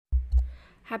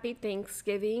Happy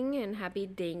Thanksgiving and happy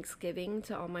Thanksgiving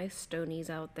to all my Stonies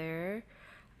out there.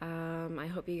 I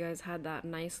hope you guys had that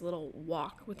nice little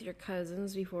walk with your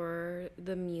cousins before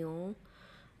the meal.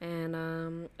 And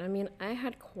I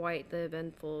had quite the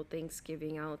eventful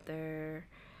Thanksgiving out there.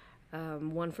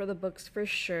 One for the books for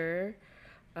sure.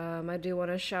 I do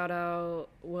want to shout out,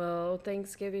 well,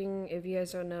 Thanksgiving, if you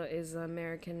guys don't know, is an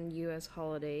American US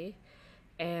holiday.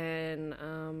 And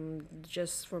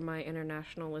just for my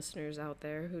international listeners out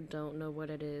there who don't know what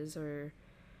it is or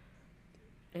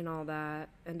and all that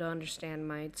and don't understand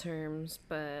my terms,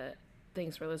 but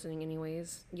thanks for listening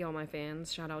anyways. Y'all my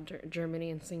fans. Shout out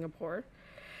Germany and Singapore.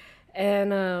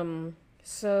 And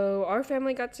so our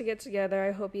family got to get together.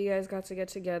 I hope you guys got to get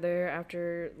together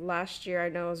after last year. I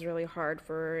know it was really hard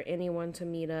for anyone to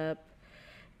meet up.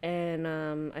 And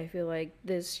I feel like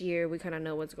this year we kind of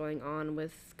know what's going on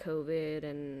with COVID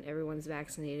and everyone's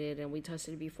vaccinated and we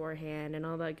tested beforehand and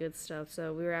all that good stuff.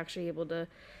 So we were actually able to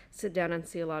sit down and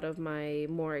see a lot of my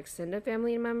more extended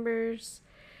family members.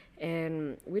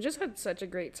 And we just had such a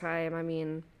great time. I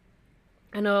mean,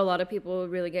 I know a lot of people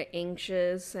really get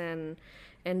anxious and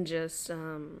just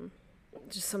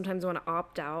sometimes want to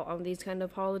opt out on these kind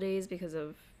of holidays because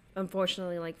of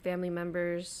unfortunately like family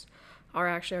members are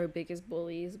actually our biggest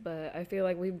bullies, but I feel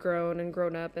like we've grown and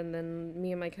grown up, and then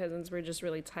me and my cousins were just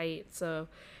really tight, so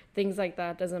things like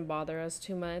that doesn't bother us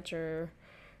too much, or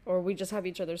we just have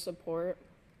each other's support.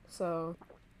 So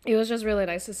it was just really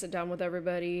nice to sit down with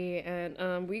everybody,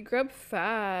 and we grew up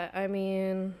fat. I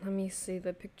mean, let me see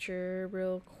the picture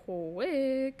real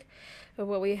quick of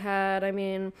what we had. I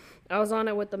mean, I was on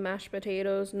it with the mashed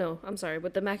potatoes. No, I'm sorry,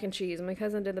 with the mac and cheese. My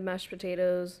cousin did the mashed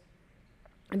potatoes.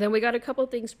 And then we got a couple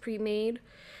things pre-made,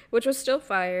 which was still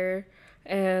fire.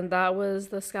 And that was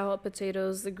the scallop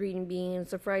potatoes, the green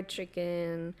beans, the fried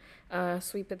chicken,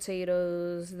 sweet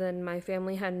potatoes. Then my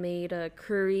family had made a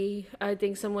curry, I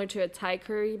think similar to a Thai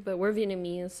curry, but we're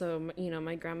Vietnamese, so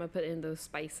my grandma put in those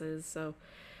spices. So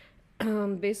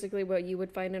basically what you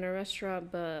would find in a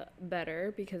restaurant, but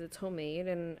better because it's homemade.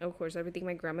 And of course, everything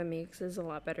my grandma makes is a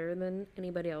lot better than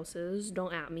anybody else's.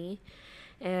 Don't at me.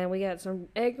 And we got some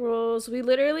egg rolls. We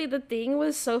literally, the thing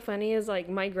was so funny is like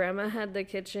my grandma had the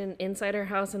kitchen inside her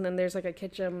house, and then there's like a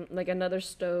kitchen, like another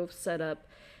stove set up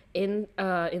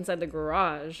inside the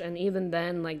garage. And even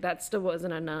then, like that still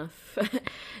wasn't enough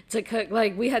to cook.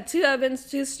 Like we had two ovens,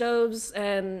 two stoves,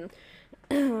 and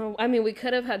I mean we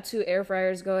could have had two air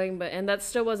fryers going, and that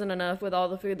still wasn't enough with all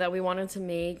the food that we wanted to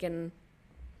make. And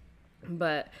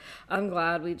but I'm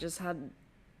glad we just had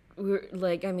we were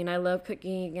like, I mean, I love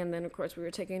cooking, and then of course we were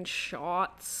taking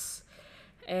shots,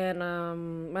 and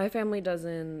my family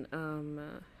doesn't,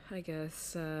 I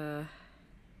guess,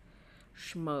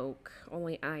 smoke.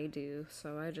 Only I do,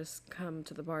 so I just come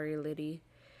to the party litty,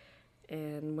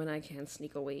 and when I can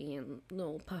sneak away and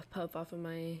little puff puff off of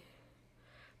my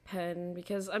pen,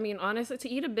 because I mean, honestly, to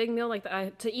eat a big meal like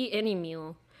that, to eat any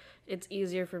meal, it's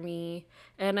easier for me.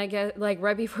 And I guess like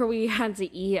right before we had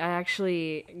to eat, I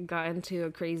actually got into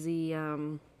a crazy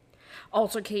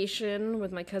altercation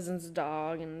with my cousin's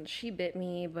dog, and she bit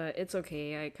me, but it's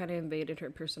okay. I kind of invaded her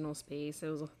personal space. It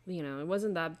was, it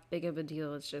wasn't that big of a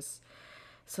deal. It's just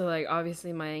so like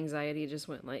obviously my anxiety just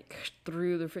went like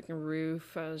through the freaking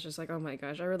roof. I was just like, oh my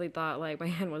gosh, I really thought like my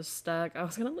hand was stuck. I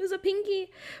was gonna lose a pinky,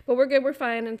 but we're good, we're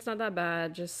fine. It's not that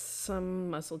bad. Just some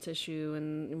muscle tissue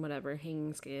and whatever,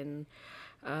 hanging skin.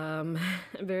 Um,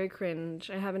 very cringe.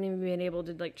 I haven't even been able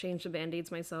to like change the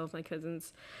band-aids myself. My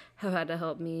cousins have had to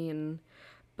help me, and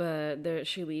but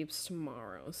she leaves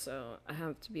tomorrow, so I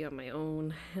have to be on my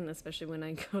own, and especially when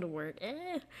I go to work.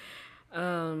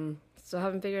 So I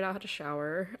haven't figured out how to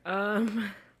shower. But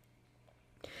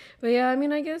yeah, I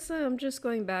mean, I guess I'm just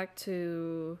going back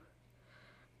to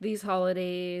these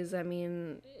holidays. I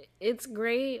mean, it's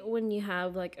great when you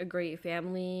have like a great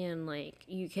family and like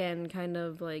you can kind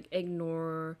of like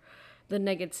ignore the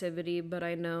negativity, but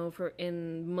I know for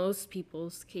in most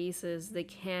people's cases they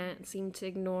can't seem to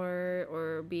ignore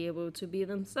or be able to be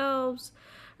themselves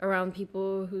around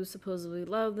people who supposedly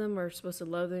love them or are supposed to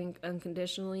love them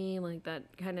unconditionally. Like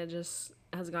that kind of just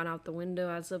has gone out the window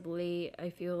as of late, I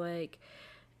feel like.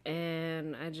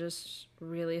 And I just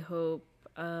really hope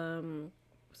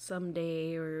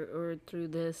someday or through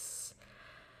this,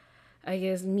 I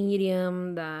guess,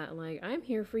 medium that like I'm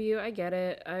here for you. I get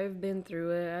it. I've been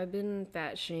through it. I've been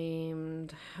fat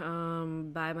shamed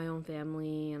by my own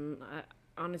family, and I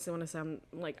honestly want to say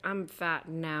I'm fat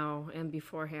now, and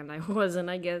beforehand I wasn't,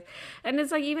 I guess. And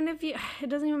it's like even if you,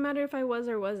 it doesn't even matter if I was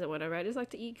or wasn't, whatever. I just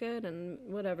like to eat good and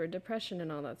whatever, depression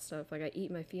and all that stuff. Like I eat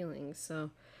my feelings.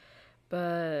 So,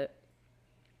 but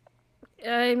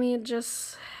I mean,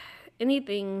 just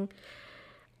anything,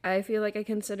 I feel like I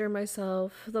consider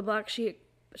myself the black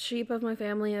sheep of my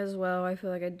family as well. I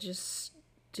feel like I just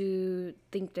do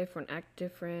think different, act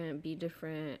different, be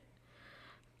different.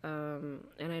 And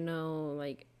I know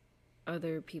like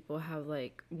other people have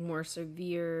like more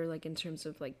severe, like in terms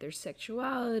of like their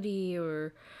sexuality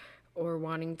or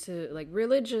wanting to like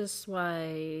religious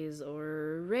wise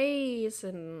or race,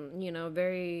 and you know,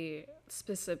 very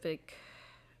specific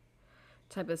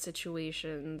type of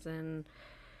situations. And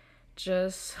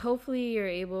just hopefully you're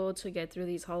able to get through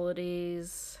these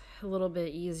holidays a little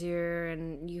bit easier,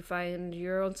 and you find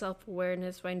your own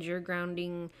self-awareness, find your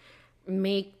grounding,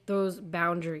 make those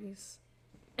boundaries.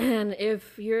 And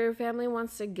if your family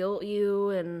wants to guilt you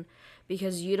and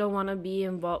because you don't want to be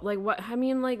involved, like what I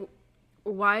mean, like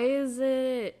why is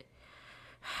it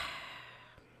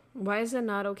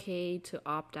not okay to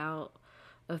opt out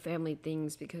of family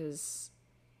things because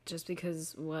just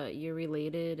because what you're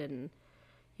related and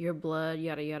your blood,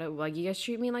 yada yada. Like you guys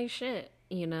treat me like shit,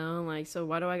 you know? Like so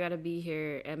why do I gotta be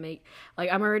here and make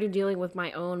like I'm already dealing with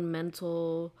my own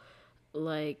mental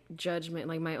like judgment,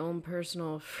 like my own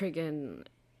personal friggin'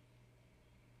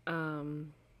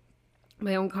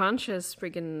 my own conscious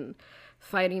freaking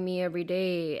fighting me every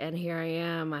day, and here I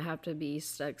am. I have to be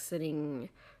stuck sitting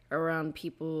around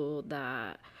people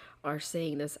that are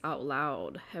saying this out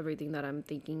loud, everything that I'm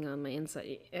thinking on my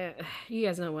inside. You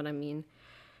guys know what I mean.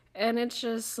 And it's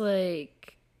just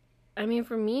like, I mean,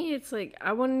 for me, it's like,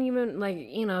 I wouldn't even, like,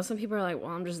 you know, some people are like,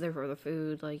 well, I'm just there for the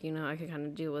food. Like, you know, I could kind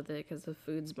of deal with it because the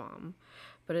food's bomb.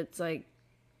 But it's like,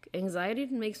 anxiety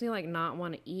makes me like not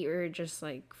want to eat or just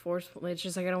like forceful. It's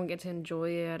just like I don't get to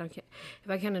enjoy it. I don't get,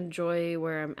 if I can't enjoy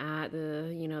where I'm at,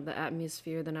 the you know the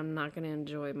atmosphere, then I'm not gonna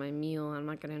enjoy my meal. I'm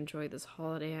not gonna enjoy this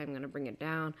holiday. I'm gonna bring it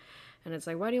down, and it's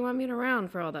like, why do you want me around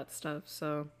for all that stuff?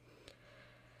 So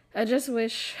I just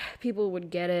wish people would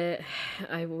get it.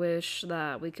 I wish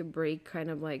that we could break kind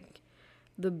of like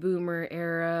the boomer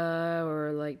era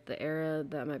or like the era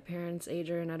that my parents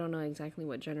age are in. I don't know exactly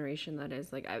what generation that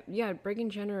is. Like, yeah, breaking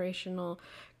generational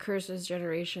curses,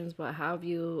 generations, what have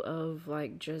you, of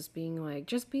like just being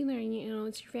there. And, you know,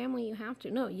 it's your family. You have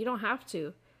to. No, you don't have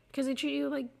to, because they treat you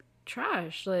like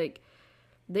trash. Like,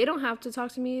 they don't have to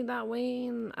talk to me that way,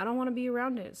 and I don't want to be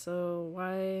around it. So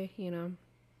why, you know,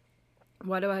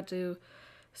 why do I have to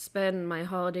spend my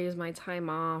holidays, my time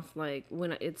off, like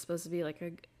when it's supposed to be like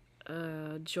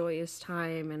a joyous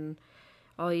time, and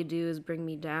all you do is bring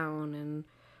me down? And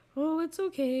oh, it's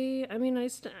okay. I mean, I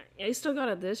still got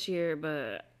it this year,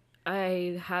 but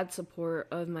I had support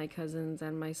of my cousins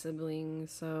and my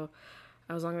siblings, so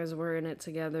as long as we're in it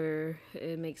together,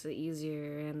 it makes it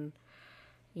easier. And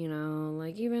you know,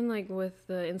 like even like with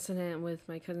the incident with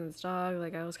my cousin's dog,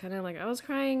 like I was kind of like I was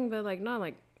crying, but like not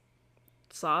like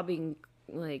sobbing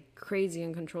like crazy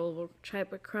uncontrollable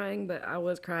type of crying, but I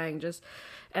was crying just,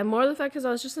 and more the fact because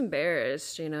I was just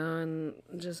embarrassed, you know. And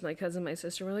just my cousin, my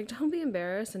sister were like, don't be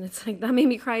embarrassed, and it's like that made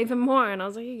me cry even more. And I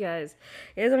was like, you guys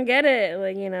don't get it,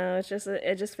 like, you know, it's just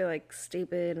it just feel like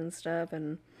stupid and stuff.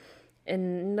 And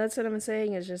that's what I'm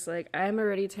saying, is just like I'm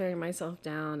already tearing myself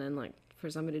down, and like for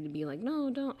somebody to be like,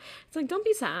 no, don't, it's like, don't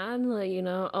be sad, like, you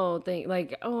know, oh think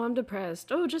like, oh, I'm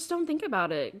depressed, oh, just don't think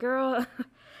about it, girl.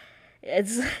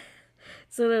 it's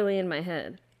it's literally in my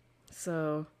head.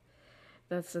 So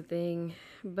that's the thing.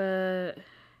 But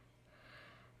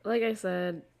like I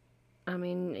said, I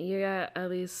mean, you got at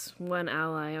least one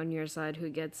ally on your side who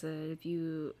gets it if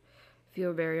you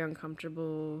feel very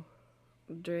uncomfortable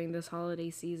during this holiday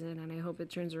season. And I hope it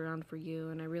turns around for you,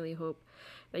 and I really hope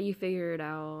that you figure it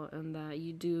out, and that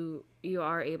you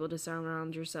are able to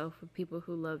surround yourself with people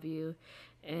who love you,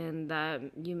 and that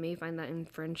you may find that in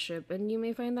friendship, and you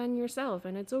may find that in yourself.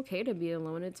 And it's okay to be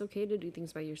alone, it's okay to do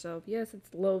things by yourself. Yes,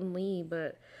 it's lonely,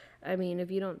 but I mean,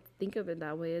 if you don't think of it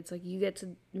that way, it's like you get to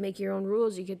make your own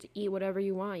rules, you get to eat whatever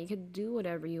you want, you can do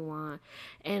whatever you want,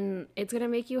 and it's gonna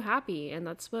make you happy, and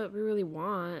that's what we really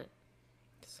want.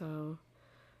 So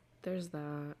there's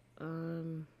that.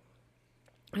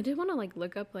 I did want to like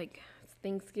look up like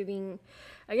Thanksgiving.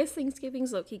 I guess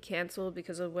Thanksgiving's low-key canceled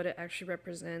because of what it actually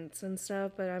represents and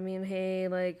stuff. But I mean, hey,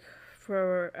 like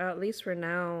for at least for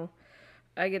now,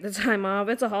 I get the time off.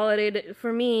 It's a holiday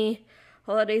for me.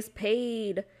 Holidays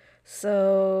paid.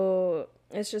 So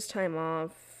it's just time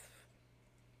off.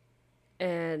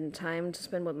 and time to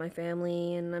spend with my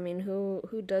family. And I mean,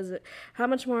 who does it? How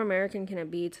much more American can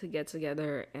it be to get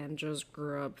together and just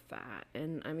grow up fat?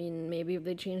 And I mean, maybe if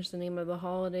they change the name of the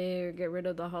holiday or get rid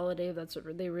of the holiday, if that's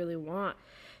what they really want.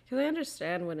 Because I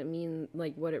understand what it means,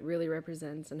 like what it really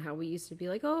represents, and how we used to be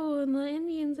like, oh, and the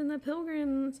Indians and the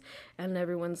Pilgrims, and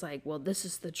everyone's like, well, this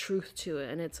is the truth to it,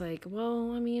 and it's like,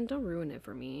 well, I mean, don't ruin it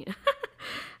for me.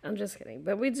 I'm just kidding,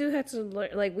 but we do have to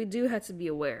like we do have to be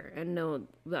aware and know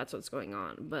that's what's going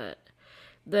on. But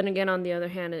then again, on the other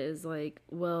hand, it is like,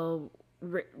 well,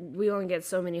 we only get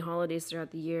so many holidays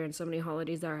throughout the year, and so many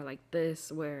holidays that are like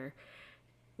this, where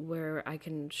I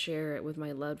can share it with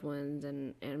my loved ones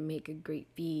and make a great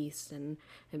feast and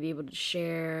be able to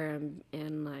share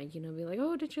and like, you know, be like,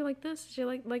 oh, did you like this? Did you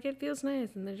like it feels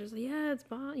nice? And they're just like, yeah, it's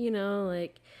bomb, you know,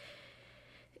 like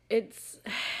it's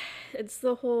it's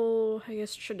the whole, I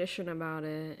guess, tradition about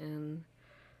it. And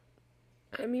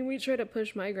I mean, we try to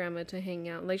push my grandma to hang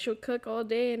out. Like, she'll cook all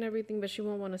day and everything, but she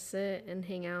won't want to sit and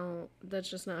hang out. That's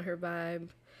just not her vibe.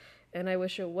 And I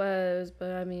wish it was,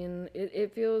 but I mean,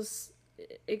 it feels,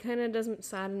 it kind of doesn't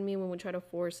sadden me when we try to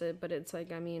force it, but it's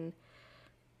like, I mean,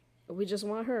 we just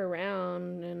want her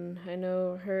around, and I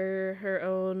know her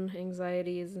own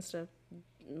anxieties and stuff,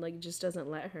 like, just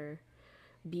doesn't let her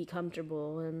be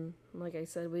comfortable. And like I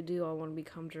said, we do all want to be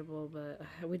comfortable, but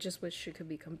we just wish she could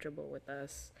be comfortable with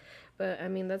us. But I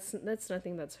mean, that's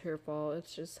nothing that's her fault.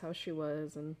 It's just how she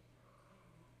was and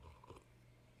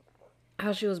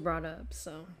how she was brought up.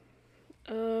 So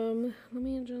let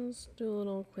me just do a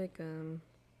little quick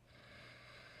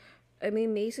I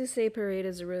mean, Macy's Day Parade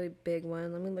is a really big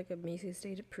one. Let me look at Macy's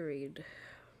Day Parade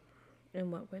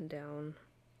and what went down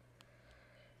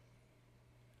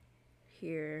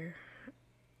here.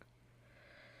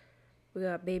 We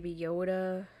got Baby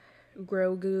Yoda.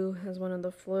 Grogu has one of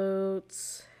the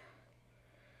floats.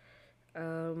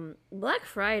 Black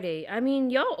Friday. I mean,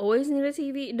 y'all always need a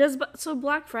TV. So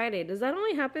Black Friday, does that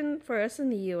only happen for us in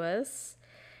the US?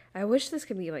 I wish this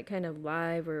could be like kind of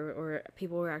live, or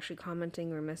people were actually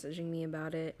commenting or messaging me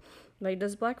about it. Like,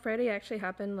 does Black Friday actually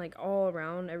happen like all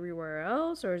around everywhere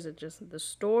else, or is it just the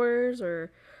stores, or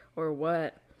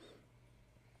what?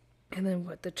 And then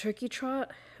what, the turkey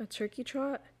trot? A turkey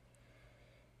trot?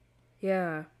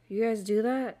 Yeah, you guys do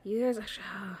that? You guys actually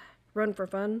run for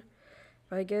fun,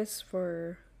 I guess,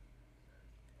 for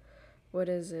what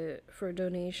is it? For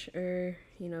donation, or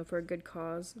you know, for a good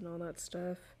cause and all that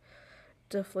stuff.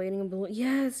 Deflating a balloon.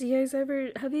 Yes,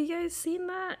 have you guys seen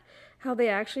that? How they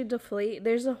actually deflate?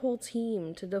 There's a whole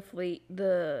team to deflate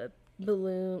the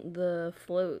balloon, the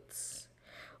floats,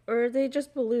 or are they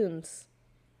just balloons?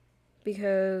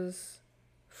 Because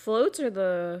floats are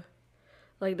the,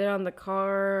 like, they're on the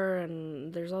car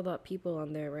and there's all that people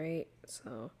on there, right?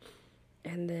 So,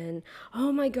 and then,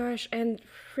 oh my gosh, and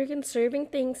freaking serving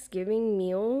Thanksgiving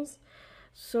meals.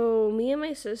 So me and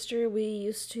my sister, we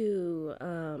used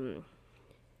to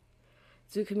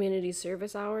do community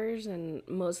service hours, and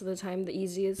most of the time the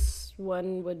easiest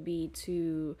one would be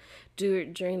to do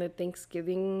it during the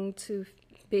Thanksgiving to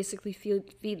basically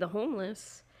feed the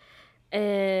homeless.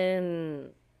 And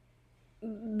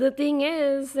the thing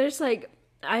is, there's like,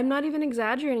 I'm not even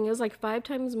exaggerating, it was like 5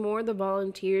 times more the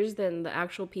volunteers than the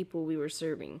actual people we were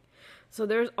serving. So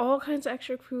there's all kinds of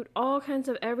extra food, all kinds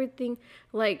of everything.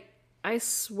 Like, I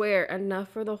swear, enough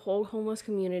for the whole homeless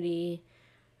community.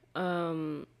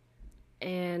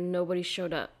 And nobody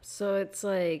showed up. So it's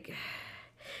like,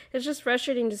 it's just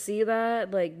frustrating to see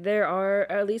that. Like, there are,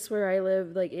 at least where I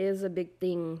live, like, it is a big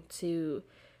thing to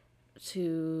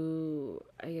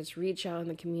I guess reach out in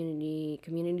the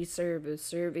community service,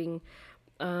 serving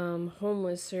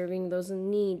homeless, serving those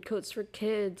in need, coats for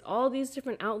kids, all these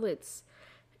different outlets.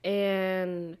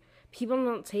 And people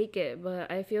don't take it,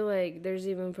 but I feel like there's,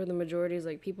 even for the majorities,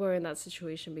 like, people are in that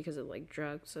situation because of like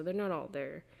drugs, so they're not all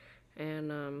there.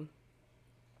 And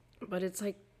but it's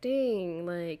like, dang,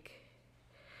 like,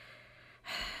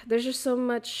 there's just so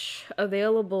much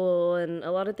available and a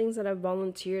lot of things that I've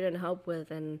volunteered and helped with,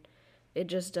 and it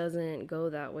just doesn't go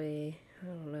that way. I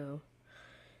don't know.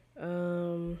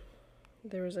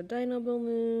 There was a dino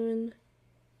balloon.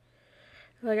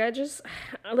 Like, I just,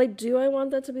 like, do I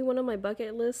want that to be one of my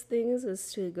bucket list things,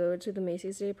 is to go to the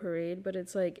Macy's Day Parade? But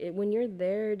it's like, when you're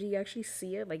there, do you actually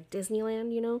see it? Like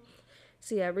Disneyland, you know?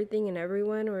 See everything and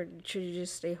everyone, or should you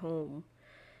just stay home?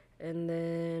 And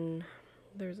then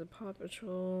there's a Paw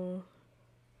Patrol,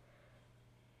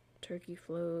 turkey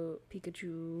float,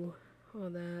 Pikachu,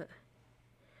 all that.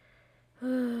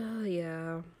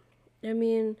 Yeah. I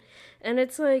mean, and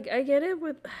it's like, I get it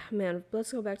with, man,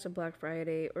 let's go back to Black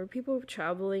Friday, or people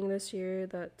traveling this year,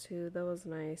 that too, that was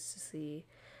nice to see.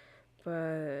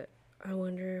 But I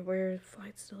wonder where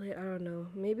flights delay. I don't know.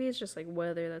 Maybe it's just like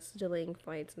weather that's delaying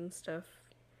flights and stuff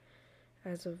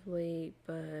as of late,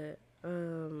 but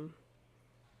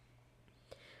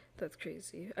that's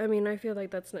crazy. I mean, I feel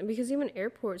like that's not because even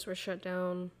airports were shut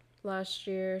down last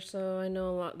year, so I know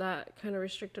a lot that kind of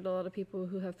restricted a lot of people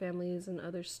who have families in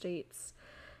other states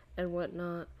and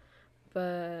whatnot.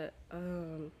 But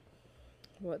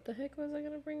what the heck was I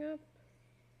gonna bring up?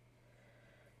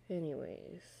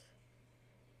 Anyways,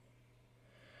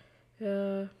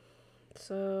 yeah.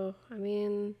 So I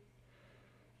mean,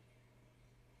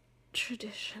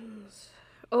 traditions.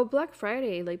 Oh, Black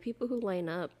Friday, like people who line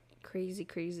up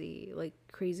crazy, like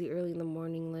crazy early in the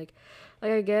morning. Like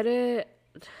I get it.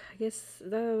 I guess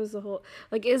that was the whole.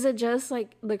 Like, is it just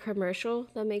like the commercial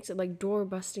that makes it like door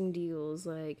busting deals?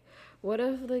 Like, what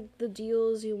if like the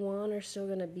deals you want are still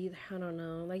gonna be? I don't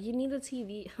know. Like, you need a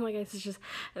TV. Like I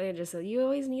just said, you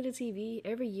always need a TV.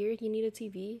 Every year you need a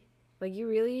TV. Like, you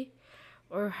really?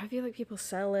 Or I feel like people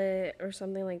sell it or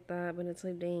something like that. But it's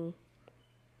like, dang.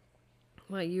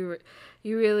 Like you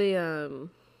really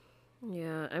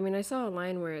yeah. I mean, I saw a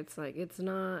line where it's like it's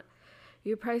not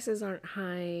your prices aren't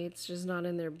high. It's just not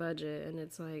in their budget, and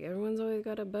it's like everyone's always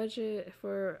got a budget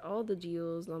for all the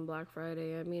deals on Black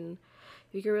Friday. I mean,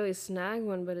 you could really snag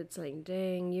one, but it's like,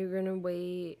 dang, you're gonna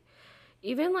wait.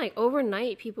 Even like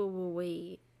overnight, people will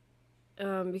wait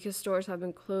because stores have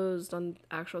been closed on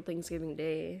actual Thanksgiving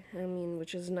Day. I mean,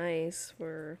 which is nice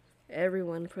for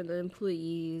everyone, for the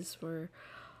employees, for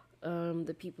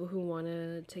the people who want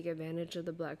to take advantage of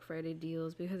the Black Friday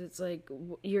deals because it's like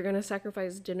you're gonna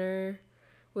sacrifice dinner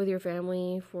with your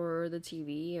family for the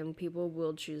TV, and people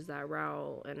will choose that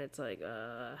route, and it's like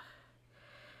I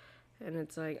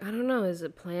don't know, is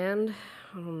it planned?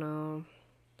 I don't know.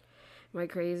 Am I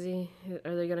crazy?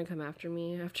 Are they gonna come after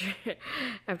me after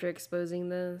after exposing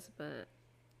this? But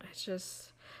it's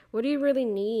just, what do you really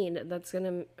need that's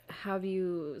gonna have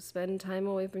you spend time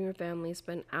away from your family,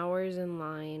 spend hours in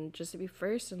line just to be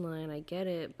first in line? I get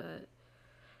it, but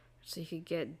so you could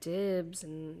get dibs,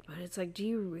 and but it's like, do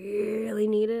you really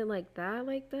need it like that?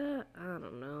 Like that? I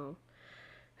don't know.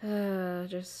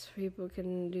 Just people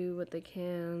can do what they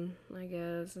can, I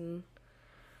guess, and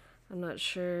I'm not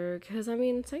sure because I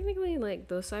mean, technically, like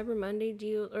those Cyber Monday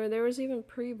deals, or there was even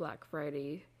pre Black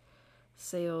Friday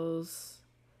sales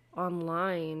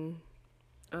online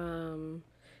um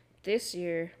this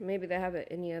year. Maybe they have it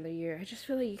any other year. I just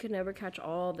feel like you could never catch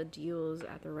all the deals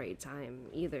at the right time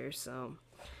either, so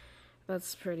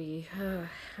that's pretty I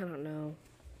don't know.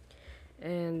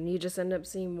 And you just end up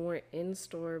seeing more in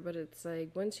store, but it's like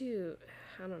once you,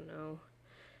 I don't know,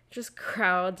 just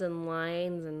crowds and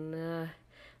lines and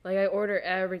like I order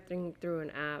everything through an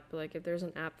app. Like if there's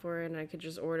an app for it and I could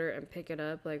just order and pick it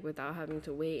up like without having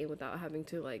to wait and without having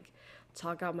to like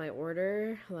talk out my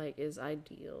order, like is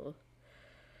ideal.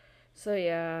 So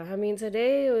yeah, I mean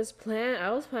today it was I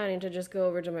was planning to just go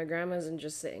over to my grandma's and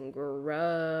just sit and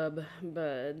grub,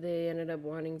 but they ended up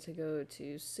wanting to go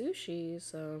to sushi,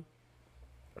 so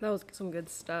that was some good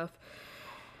stuff.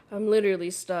 I'm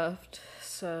literally stuffed.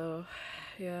 So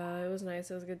yeah, it was nice.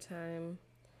 It was a good time.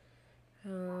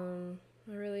 I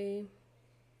really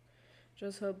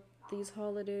just hope these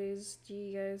holidays do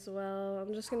you guys well.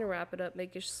 I'm just gonna wrap it up,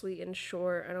 make it sweet and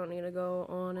short. I don't need to go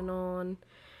on and on.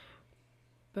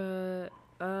 But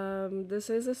this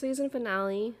is the season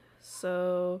finale,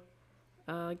 so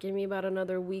give me about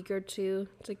another week or two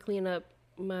to clean up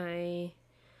my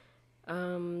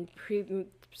pre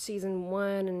season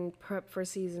one and prep for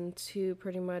season two.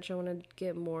 Pretty much, I want to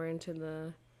get more into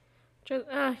the.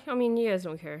 I mean, you guys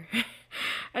don't care.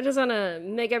 I just want to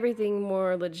make everything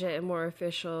more legit and more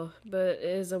official. But it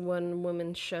is a one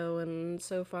woman show, and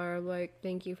so far, like,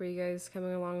 thank you for you guys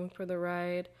coming along for the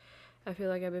ride. I feel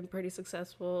like I've been pretty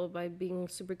successful by being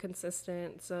super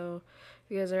consistent. So,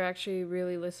 if you guys are actually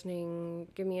really listening,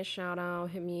 give me a shout out,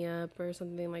 hit me up, or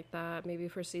something like that. Maybe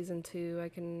for season two, I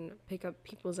can pick up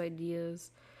people's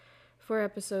ideas for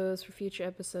episodes, for future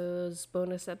episodes,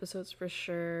 bonus episodes for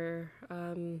sure,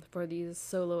 for these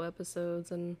solo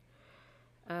episodes, and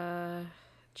uh,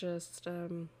 just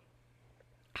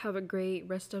have a great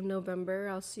rest of November.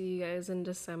 I'll see you guys in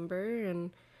December, and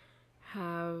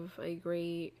have a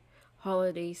great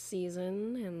holiday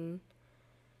season. And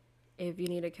if you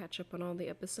need to catch up on all the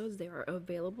episodes, they are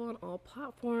available on all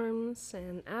platforms.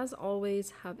 And as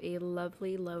always, have a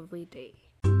lovely, lovely day.